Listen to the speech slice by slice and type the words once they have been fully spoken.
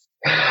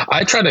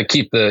I try to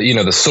keep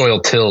the soil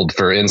tilled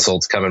for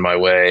insults coming my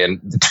way.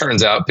 And it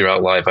turns out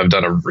throughout life, I've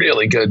done a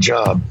really good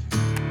job.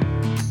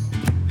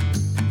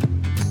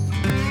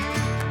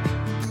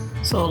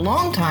 So a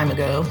long time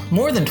ago,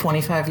 more than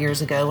 25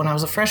 years ago, when I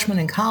was a freshman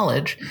in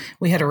college,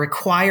 we had a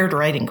required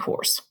writing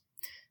course.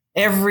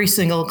 Every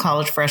single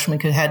college freshman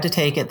had to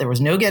take it. There was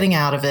no getting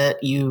out of it.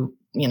 You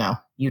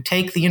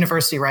take the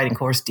university writing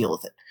course, deal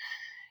with it.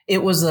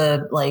 It was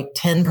a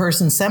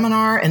 10-person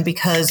seminar. And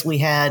because we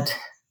had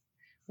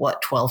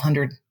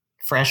 1,200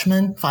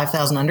 freshmen,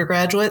 5,000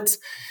 undergraduates,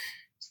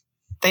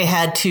 they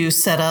had to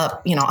set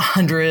up,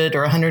 100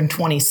 or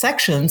 120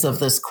 sections of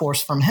this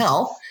course from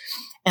hell.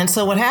 And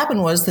so what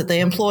happened was that they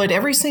employed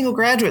every single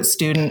graduate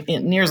student,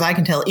 near as I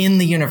can tell, in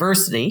the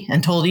university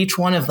and told each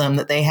one of them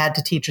that they had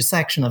to teach a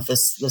section of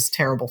this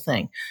terrible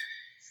thing.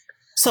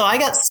 So I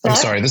got stuck. I'm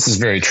sorry, this is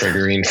very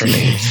triggering for me.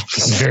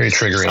 This is very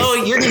triggering.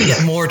 Oh, you're going to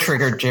get more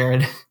triggered,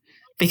 Jared,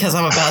 because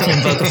I'm about to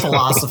invoke a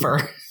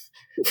philosopher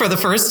for the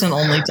first and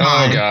only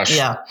time. Oh, gosh.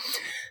 Yeah.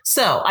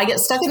 So I get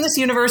stuck in this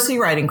university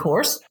writing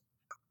course.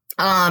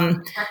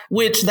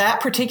 Which that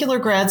particular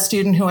grad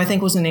student, who I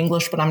think was in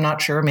English, but I'm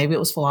not sure, maybe it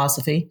was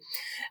philosophy,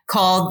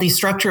 called The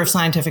Structure of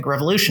Scientific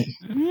Revolution.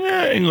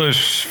 Yeah,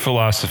 English,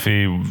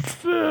 philosophy,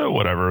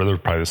 whatever. They're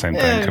probably the same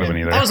thing. Could have been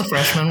either. I was a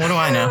freshman. What do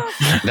I know?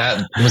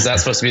 Was that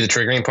supposed to be the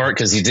triggering part?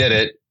 Because you did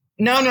it.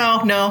 No,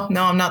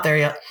 I'm not there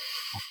yet.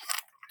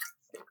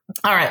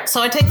 All right.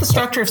 So I take The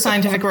Structure of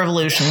Scientific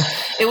Revolution.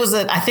 It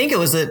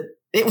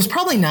was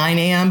probably 9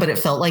 a.m., but it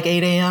felt like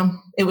 8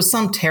 a.m. It was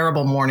some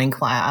terrible morning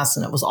class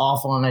and it was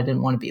awful and I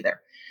didn't want to be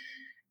there.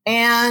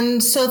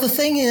 And so the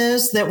thing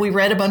is that we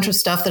read a bunch of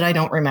stuff that I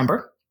don't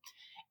remember.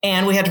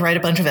 And we had to write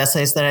a bunch of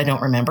essays that I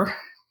don't remember.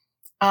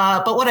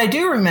 But what I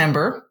do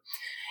remember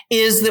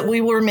is that we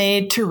were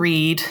made to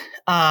read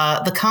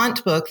the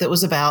Kant book that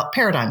was about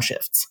paradigm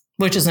shifts,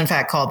 which is in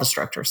fact called The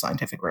Structure of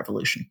Scientific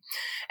Revolution.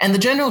 And the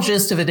general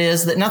gist of it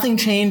is that nothing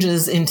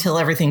changes until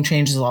everything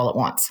changes all at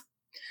once.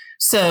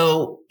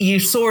 So you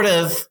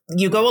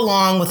go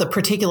along with a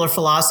particular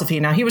philosophy.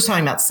 Now he was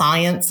talking about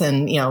science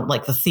and,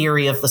 like the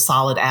theory of the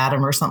solid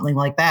atom or something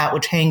like that,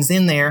 which hangs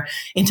in there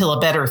until a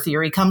better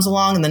theory comes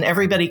along. And then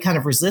everybody kind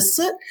of resists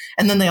it.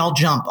 And then they all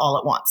jump all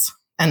at once.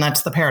 And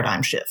that's the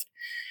paradigm shift.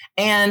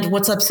 And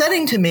what's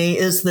upsetting to me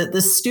is that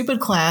this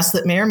stupid class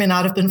that may or may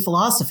not have been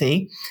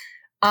philosophy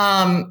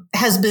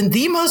has been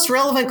the most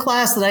relevant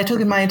class that I took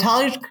in my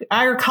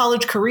entire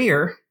college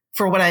career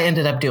for what I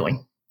ended up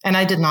doing. And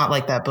I did not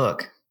like that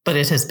book. But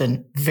it has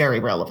been very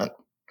relevant.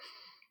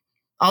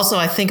 Also,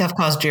 I think I've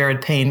caused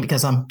Jared pain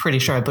because I'm pretty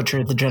sure I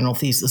butchered the general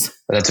thesis.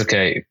 That's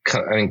okay.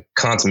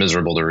 Kant's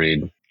miserable to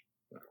read.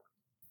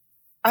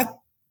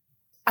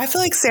 I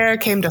feel like Sarah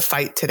came to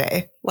fight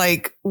today.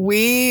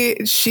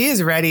 She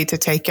is ready to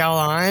take y'all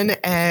on,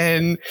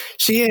 and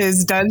she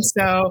has done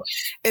so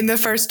in the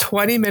first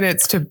 20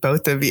 minutes to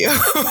both of you.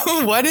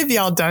 What have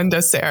y'all done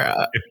to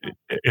Sarah?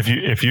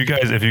 If you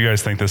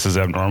guys think this is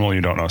abnormal,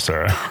 you don't know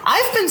Sarah.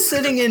 I've been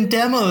sitting in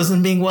demos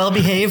and being well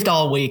behaved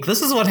all week.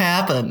 This is what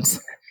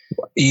happens.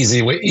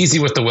 Easy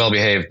with the well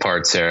behaved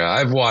part, Sarah.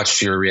 I've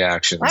watched your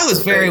reactions. I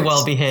was very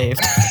well behaved.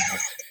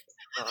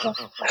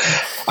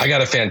 I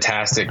got a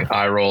fantastic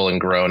eye roll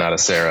and groan out of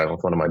Sarah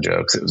with one of my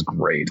jokes. It was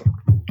great.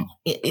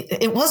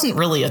 It wasn't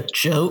really a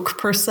joke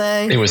per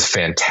se. It was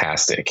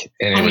fantastic.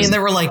 And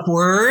there were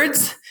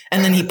words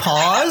and then he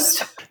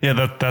paused. Yeah,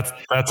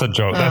 that's a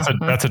joke.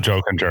 That's a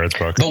joke in Jared's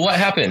book. But what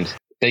happened?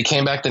 They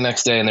came back the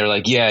next day and they're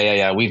like,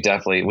 yeah, we've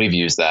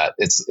used that.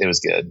 It was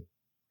good.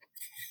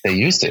 They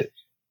used it.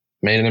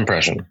 Made an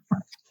impression.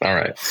 All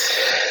right.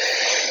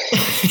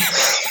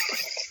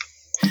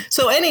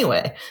 So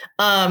anyway,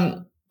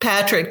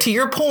 Patrick, to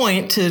your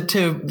point,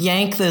 to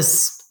yank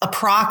this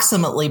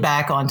approximately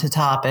back onto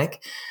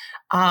topic,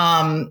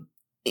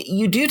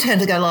 you do tend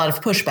to get a lot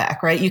of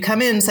pushback, right? You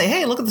come in and say,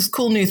 hey, look at this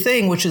cool new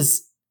thing, which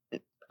is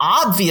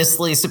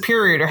obviously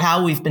superior to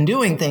how we've been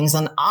doing things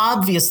and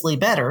obviously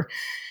better.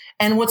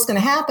 And what's going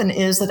to happen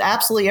is that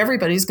absolutely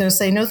everybody's going to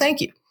say, no, thank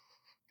you.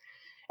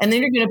 And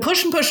then you're going to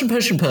push and push and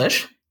push and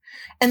push.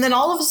 And then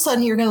all of a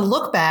sudden you're going to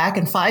look back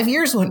and 5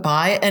 years went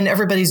by and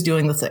everybody's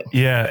doing the thing.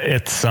 Yeah,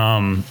 it's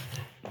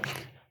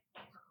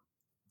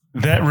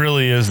that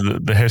really is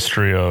the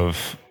history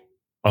of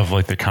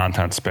the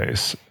content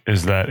space,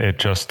 is that it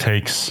just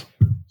takes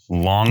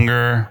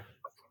longer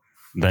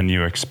than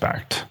you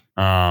expect.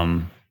 Yeah.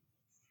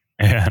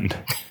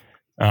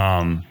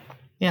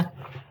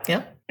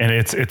 And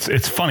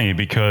it's funny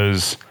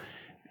because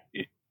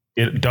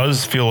it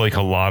does feel like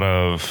a lot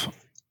of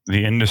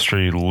the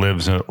industry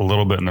lives a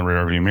little bit in the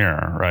rearview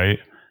mirror, right?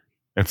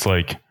 It's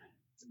like,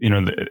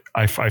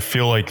 I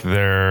feel like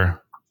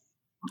they're,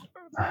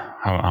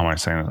 how am I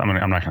saying this?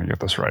 I'm not going to get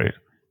this right.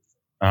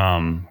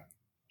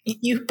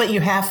 But you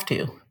have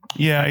to.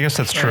 Yeah, I guess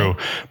that's true.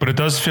 But it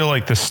does feel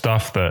like the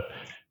stuff that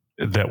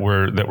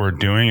we're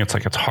doing, it's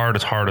like, it's hard.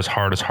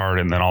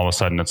 And then all of a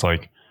sudden it's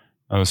like,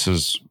 oh, this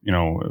is,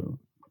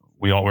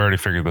 we already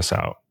figured this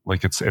out.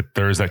 Like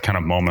there is that kind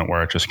of moment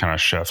where it just kind of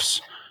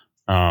shifts.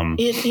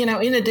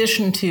 In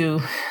addition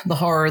to the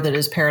horror that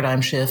is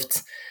paradigm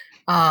shifts,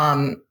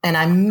 And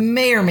I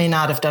may or may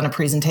not have done a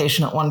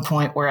presentation at one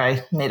point where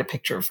I made a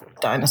picture of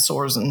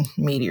dinosaurs and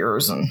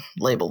meteors and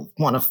labeled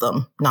one of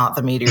them, not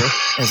the meteor,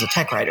 as a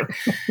tech writer.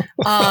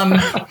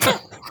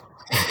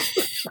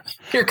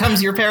 Here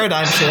comes your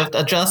paradigm shift,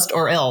 adjust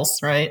or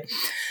else, right?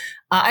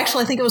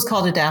 Actually, I think it was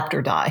called Adapt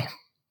or Die.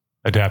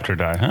 Adapt or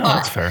Die. Oh,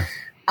 that's fair.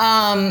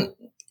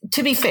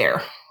 To be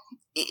fair,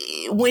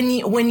 when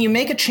you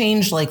make a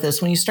change like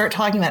this, when you start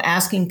talking about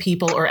asking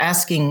people or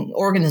asking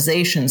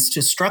organizations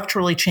to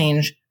structurally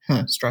change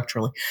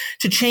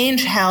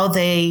how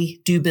they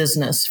do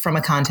business from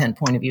a content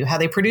point of view, how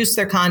they produce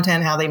their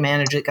content, how they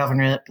manage it,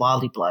 govern it, blah,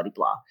 blah, blah,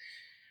 blah.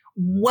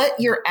 What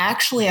you're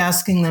actually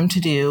asking them to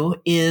do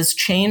is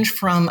change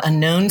from a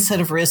known set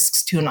of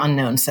risks to an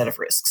unknown set of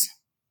risks.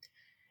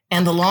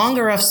 And the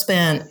longer I've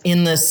spent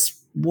in this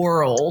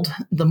world,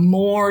 the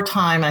more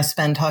time I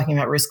spend talking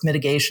about risk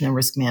mitigation and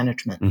risk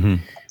management,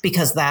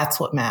 because that's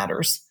what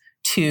matters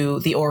to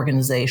the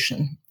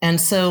organization. And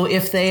so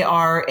if they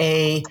are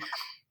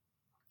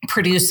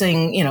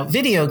producing,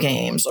 video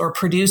games or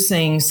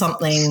producing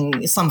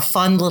some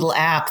fun little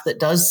app that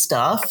does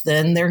stuff,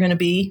 then they're going to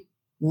be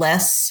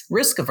less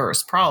risk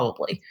averse,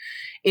 probably.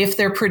 If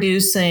they're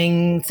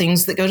producing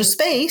things that go to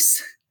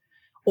space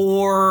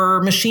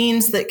or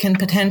machines that can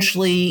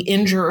potentially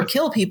injure or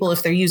kill people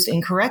if they're used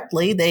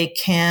incorrectly, they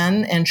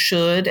can and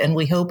should, and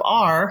we hope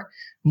are,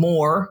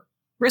 more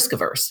risk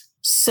averse.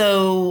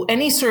 So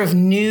any sort of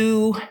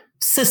new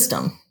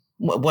system,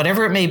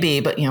 whatever it may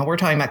be, but we're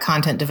talking about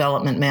content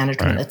development,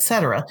 management, et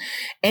cetera.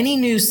 Any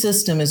new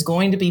system is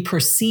going to be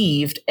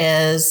perceived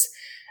as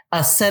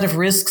a set of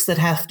risks that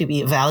have to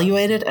be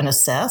evaluated and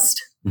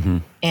assessed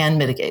and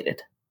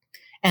mitigated.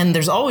 And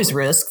there's always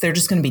risk. They're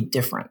just going to be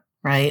different,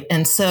 right?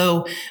 And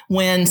so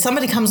when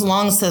somebody comes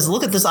along and says,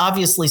 look at this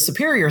obviously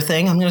superior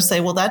thing, I'm going to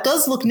say, well, that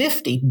does look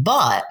nifty,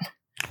 but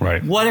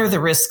what are the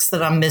risks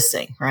that I'm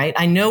missing, right?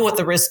 I know what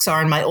the risks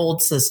are in my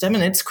old system,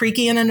 and it's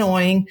creaky and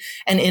annoying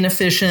and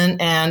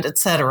inefficient and et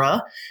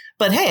cetera.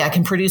 But hey, I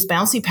can produce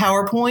bouncy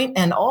PowerPoint,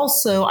 and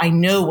also I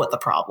know what the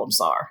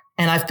problems are.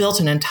 And I've built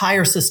an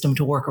entire system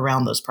to work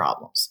around those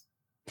problems.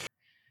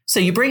 So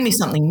you bring me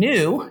something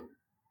new,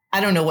 I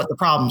don't know what the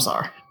problems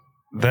are.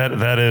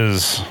 That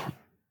is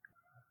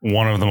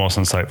one of the most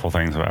insightful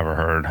things I've ever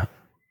heard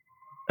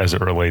as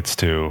it relates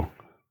to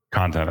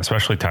content,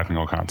 especially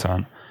technical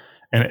content.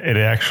 And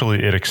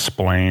it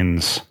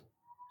explains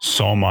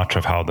so much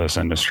of how this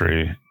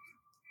industry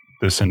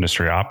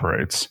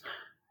operates.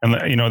 And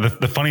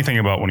the funny thing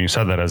about when you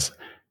said that is,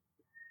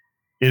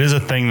 it is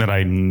a thing that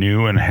I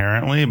knew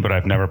inherently, but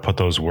I've never put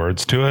those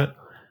words to it.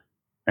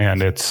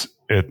 And it's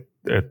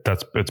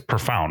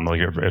profound.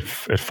 Like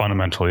it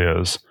fundamentally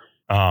is.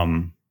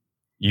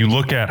 You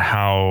look at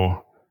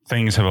how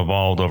things have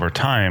evolved over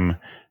time,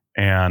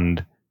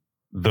 and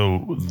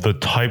the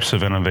types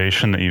of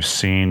innovation that you've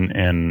seen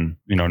in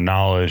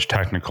knowledge,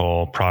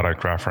 technical,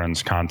 product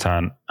reference,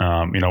 content,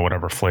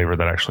 whatever flavor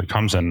that actually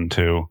comes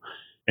into,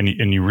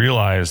 and you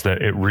realize that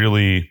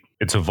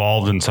it's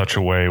evolved in such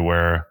a way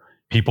where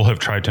people have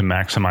tried to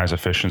maximize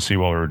efficiency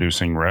while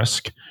reducing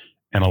risk.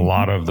 And a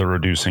lot of the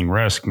reducing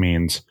risk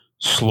means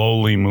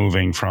slowly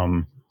moving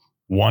from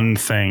one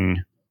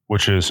thing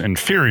which is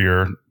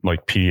inferior,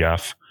 like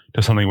PDF,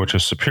 to something which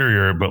is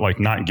superior, but like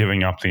not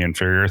giving up the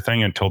inferior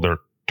thing until they're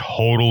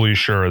totally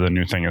sure the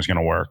new thing is going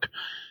to work.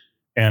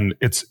 And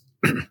it's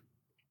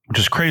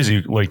just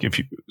crazy. Like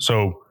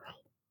so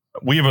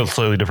we have a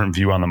slightly different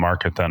view on the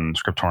market than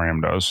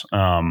Scriptorium does.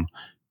 And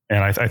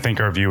I think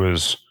our view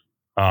is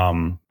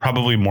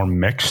probably more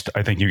mixed.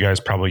 I think you guys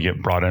probably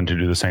get brought in to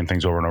do the same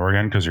things over and over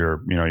again because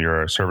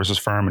you're a services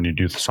firm and you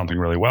do something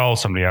really well.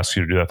 Somebody asks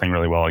you to do that thing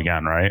really well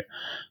again, right?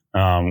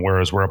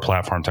 Whereas we're a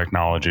platform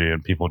technology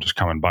and people just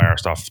come and buy our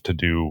stuff to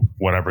do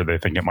whatever they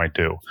think it might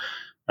do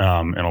in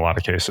a lot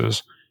of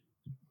cases.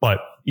 But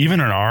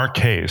even in our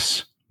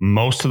case,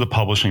 most of the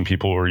publishing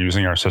people were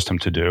using our system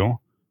to do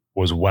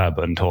was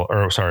was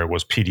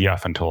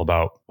PDF until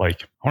about I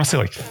want to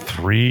say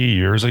 3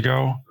 years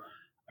ago.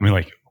 I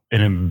mean,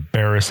 an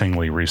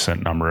embarrassingly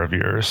recent number of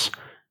years.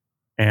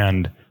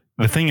 And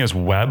the thing is,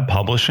 web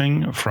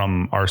publishing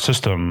from our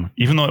system,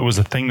 even though it was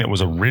a thing that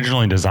was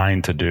originally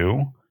designed to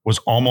do, was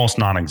almost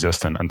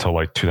non-existent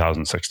until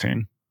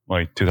 2016,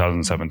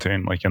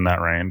 2017, in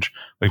that range.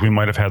 We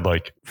might have had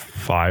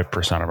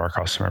 5% of our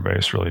customer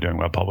base really doing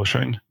web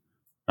publishing.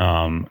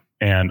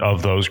 And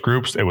of those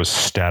groups, it was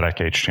static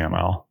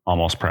HTML,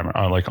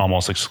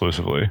 almost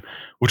exclusively,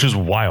 which is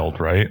wild,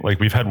 right?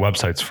 We've had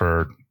websites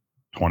for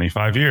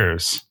 25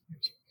 years,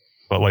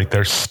 but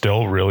they're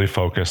still really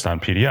focused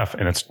on PDF.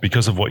 And it's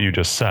because of what you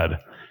just said.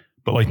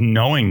 But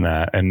knowing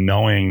that and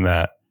knowing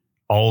that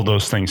all of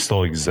those things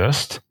still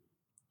exist,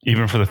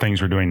 even for the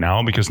things we're doing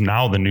now, because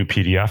now the new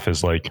PDF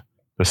is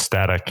the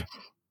static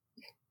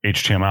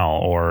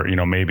HTML, or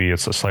maybe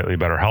it's a slightly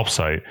better help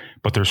site,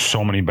 but there's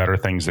so many better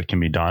things that can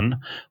be done.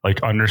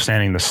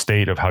 Understanding the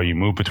state of how you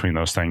move between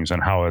those things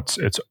and how it's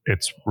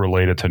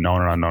related to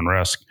known and unknown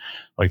risk.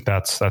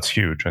 That's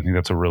huge. I think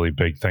that's a really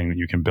big thing that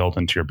you can build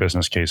into your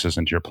business cases,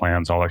 into your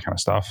plans, all that kind of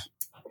stuff.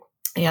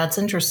 Yeah, it's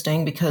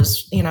interesting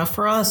because,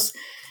 for us,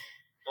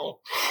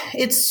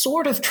 it's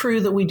sort of true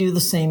that we do the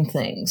same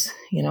things.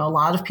 A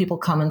lot of people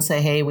come and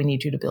say, hey, we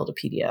need you to build a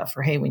PDF,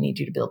 or hey, we need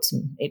you to build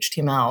some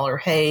HTML, or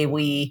hey,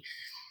 we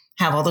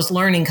have all this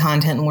learning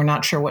content and we're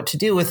not sure what to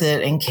do with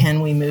it. And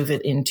can we move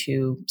it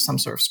into some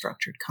sort of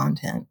structured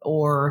content?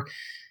 Or,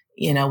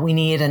 we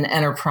need an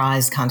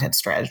enterprise content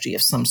strategy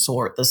of some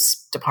sort.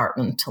 This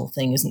departmental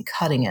thing isn't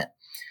cutting it.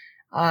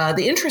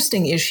 The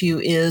interesting issue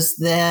is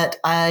that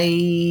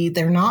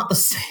they're not the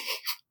same.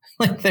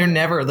 Like they're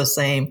never the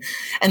same.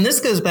 And this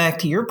goes back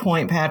to your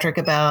point, Patrick,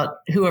 about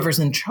whoever's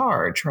in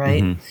charge,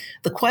 right? Mm-hmm.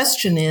 The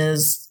question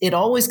is, it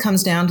always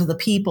comes down to the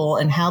people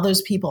and how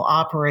those people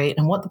operate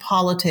and what the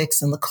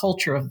politics and the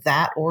culture of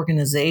that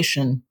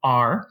organization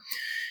are.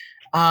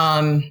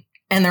 And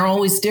they're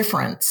always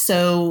different.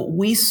 So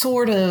we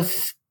sort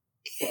of,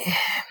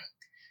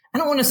 I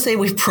don't want to say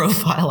we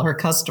profile our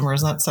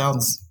customers. That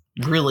sounds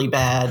really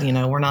bad.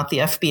 We're not the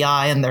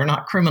FBI and they're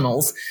not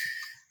criminals.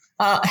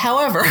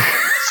 However,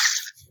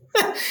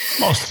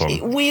 most of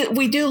them.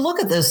 We do look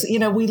at this,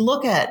 we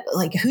look at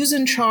like who's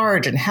in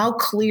charge and how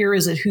clear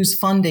is it who's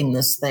funding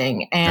this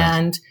thing.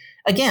 And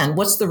again,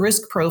 what's the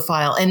risk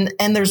profile?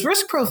 And there's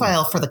risk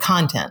profile for the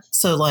content.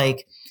 So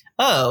like,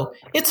 oh,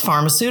 it's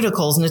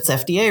pharmaceuticals and it's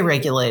FDA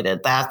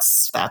regulated.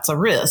 That's a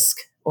risk,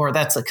 or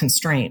that's a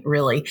constraint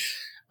really.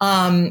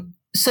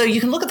 So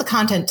you can look at the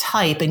content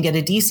type and get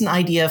a decent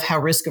idea of how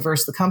risk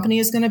averse the company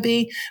is going to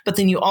be. But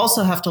then you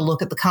also have to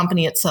look at the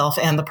company itself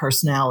and the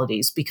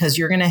personalities, because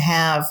you're going to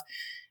have,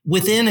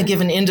 within a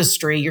given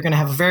industry, you're going to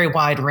have a very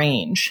wide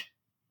range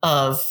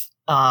of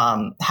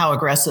how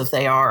aggressive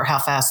they are, or how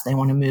fast they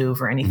want to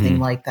move, or anything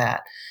like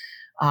that.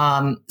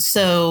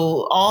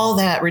 So all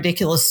that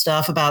ridiculous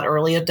stuff about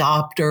early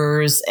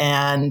adopters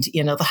and,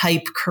 the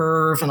hype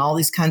curve and all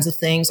these kinds of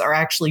things are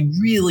actually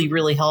really,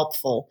 really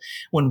helpful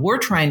when we're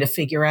trying to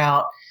figure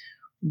out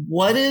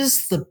what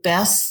is the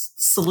best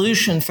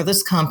solution for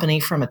this company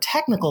from a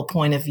technical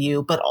point of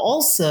view, but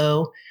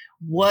also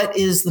what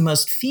is the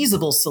most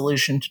feasible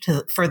solution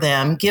for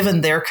them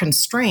given their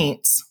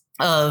constraints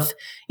of,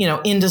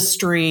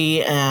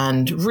 industry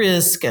and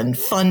risk and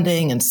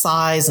funding and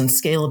size and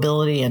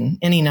scalability and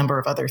any number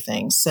of other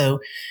things.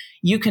 So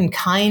you can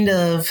kind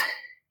of,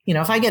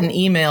 if I get an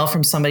email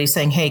from somebody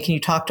saying, hey, can you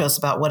talk to us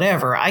about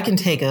whatever, I can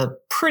take a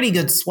pretty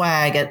good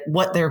swag at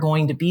what they're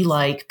going to be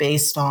like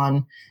based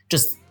on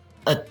just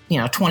a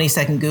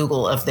 20-second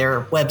Google of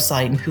their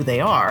website and who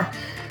they are.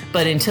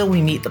 But until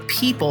we meet the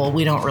people,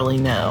 we don't really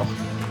know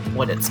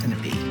what it's going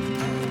to be.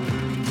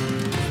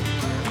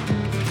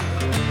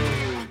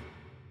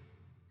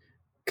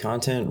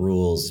 Content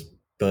rules,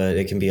 but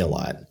it can be a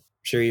lot. I'm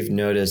sure you've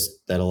noticed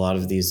that a lot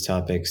of these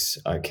topics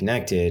are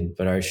connected,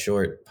 but our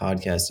short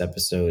podcast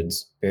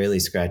episodes barely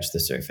scratch the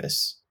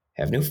surface.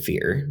 Have no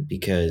fear,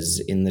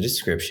 because in the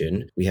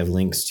description, we have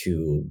links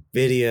to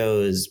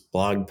videos,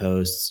 blog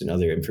posts, and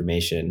other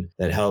information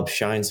that help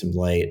shine some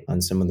light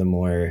on some of the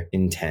more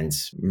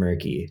intense,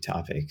 murky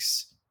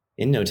topics.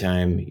 In no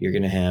time, you're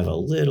going to have a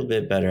little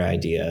bit better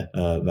idea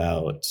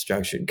about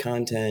structured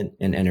content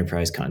and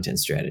enterprise content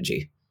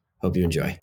strategy. Hope you enjoy.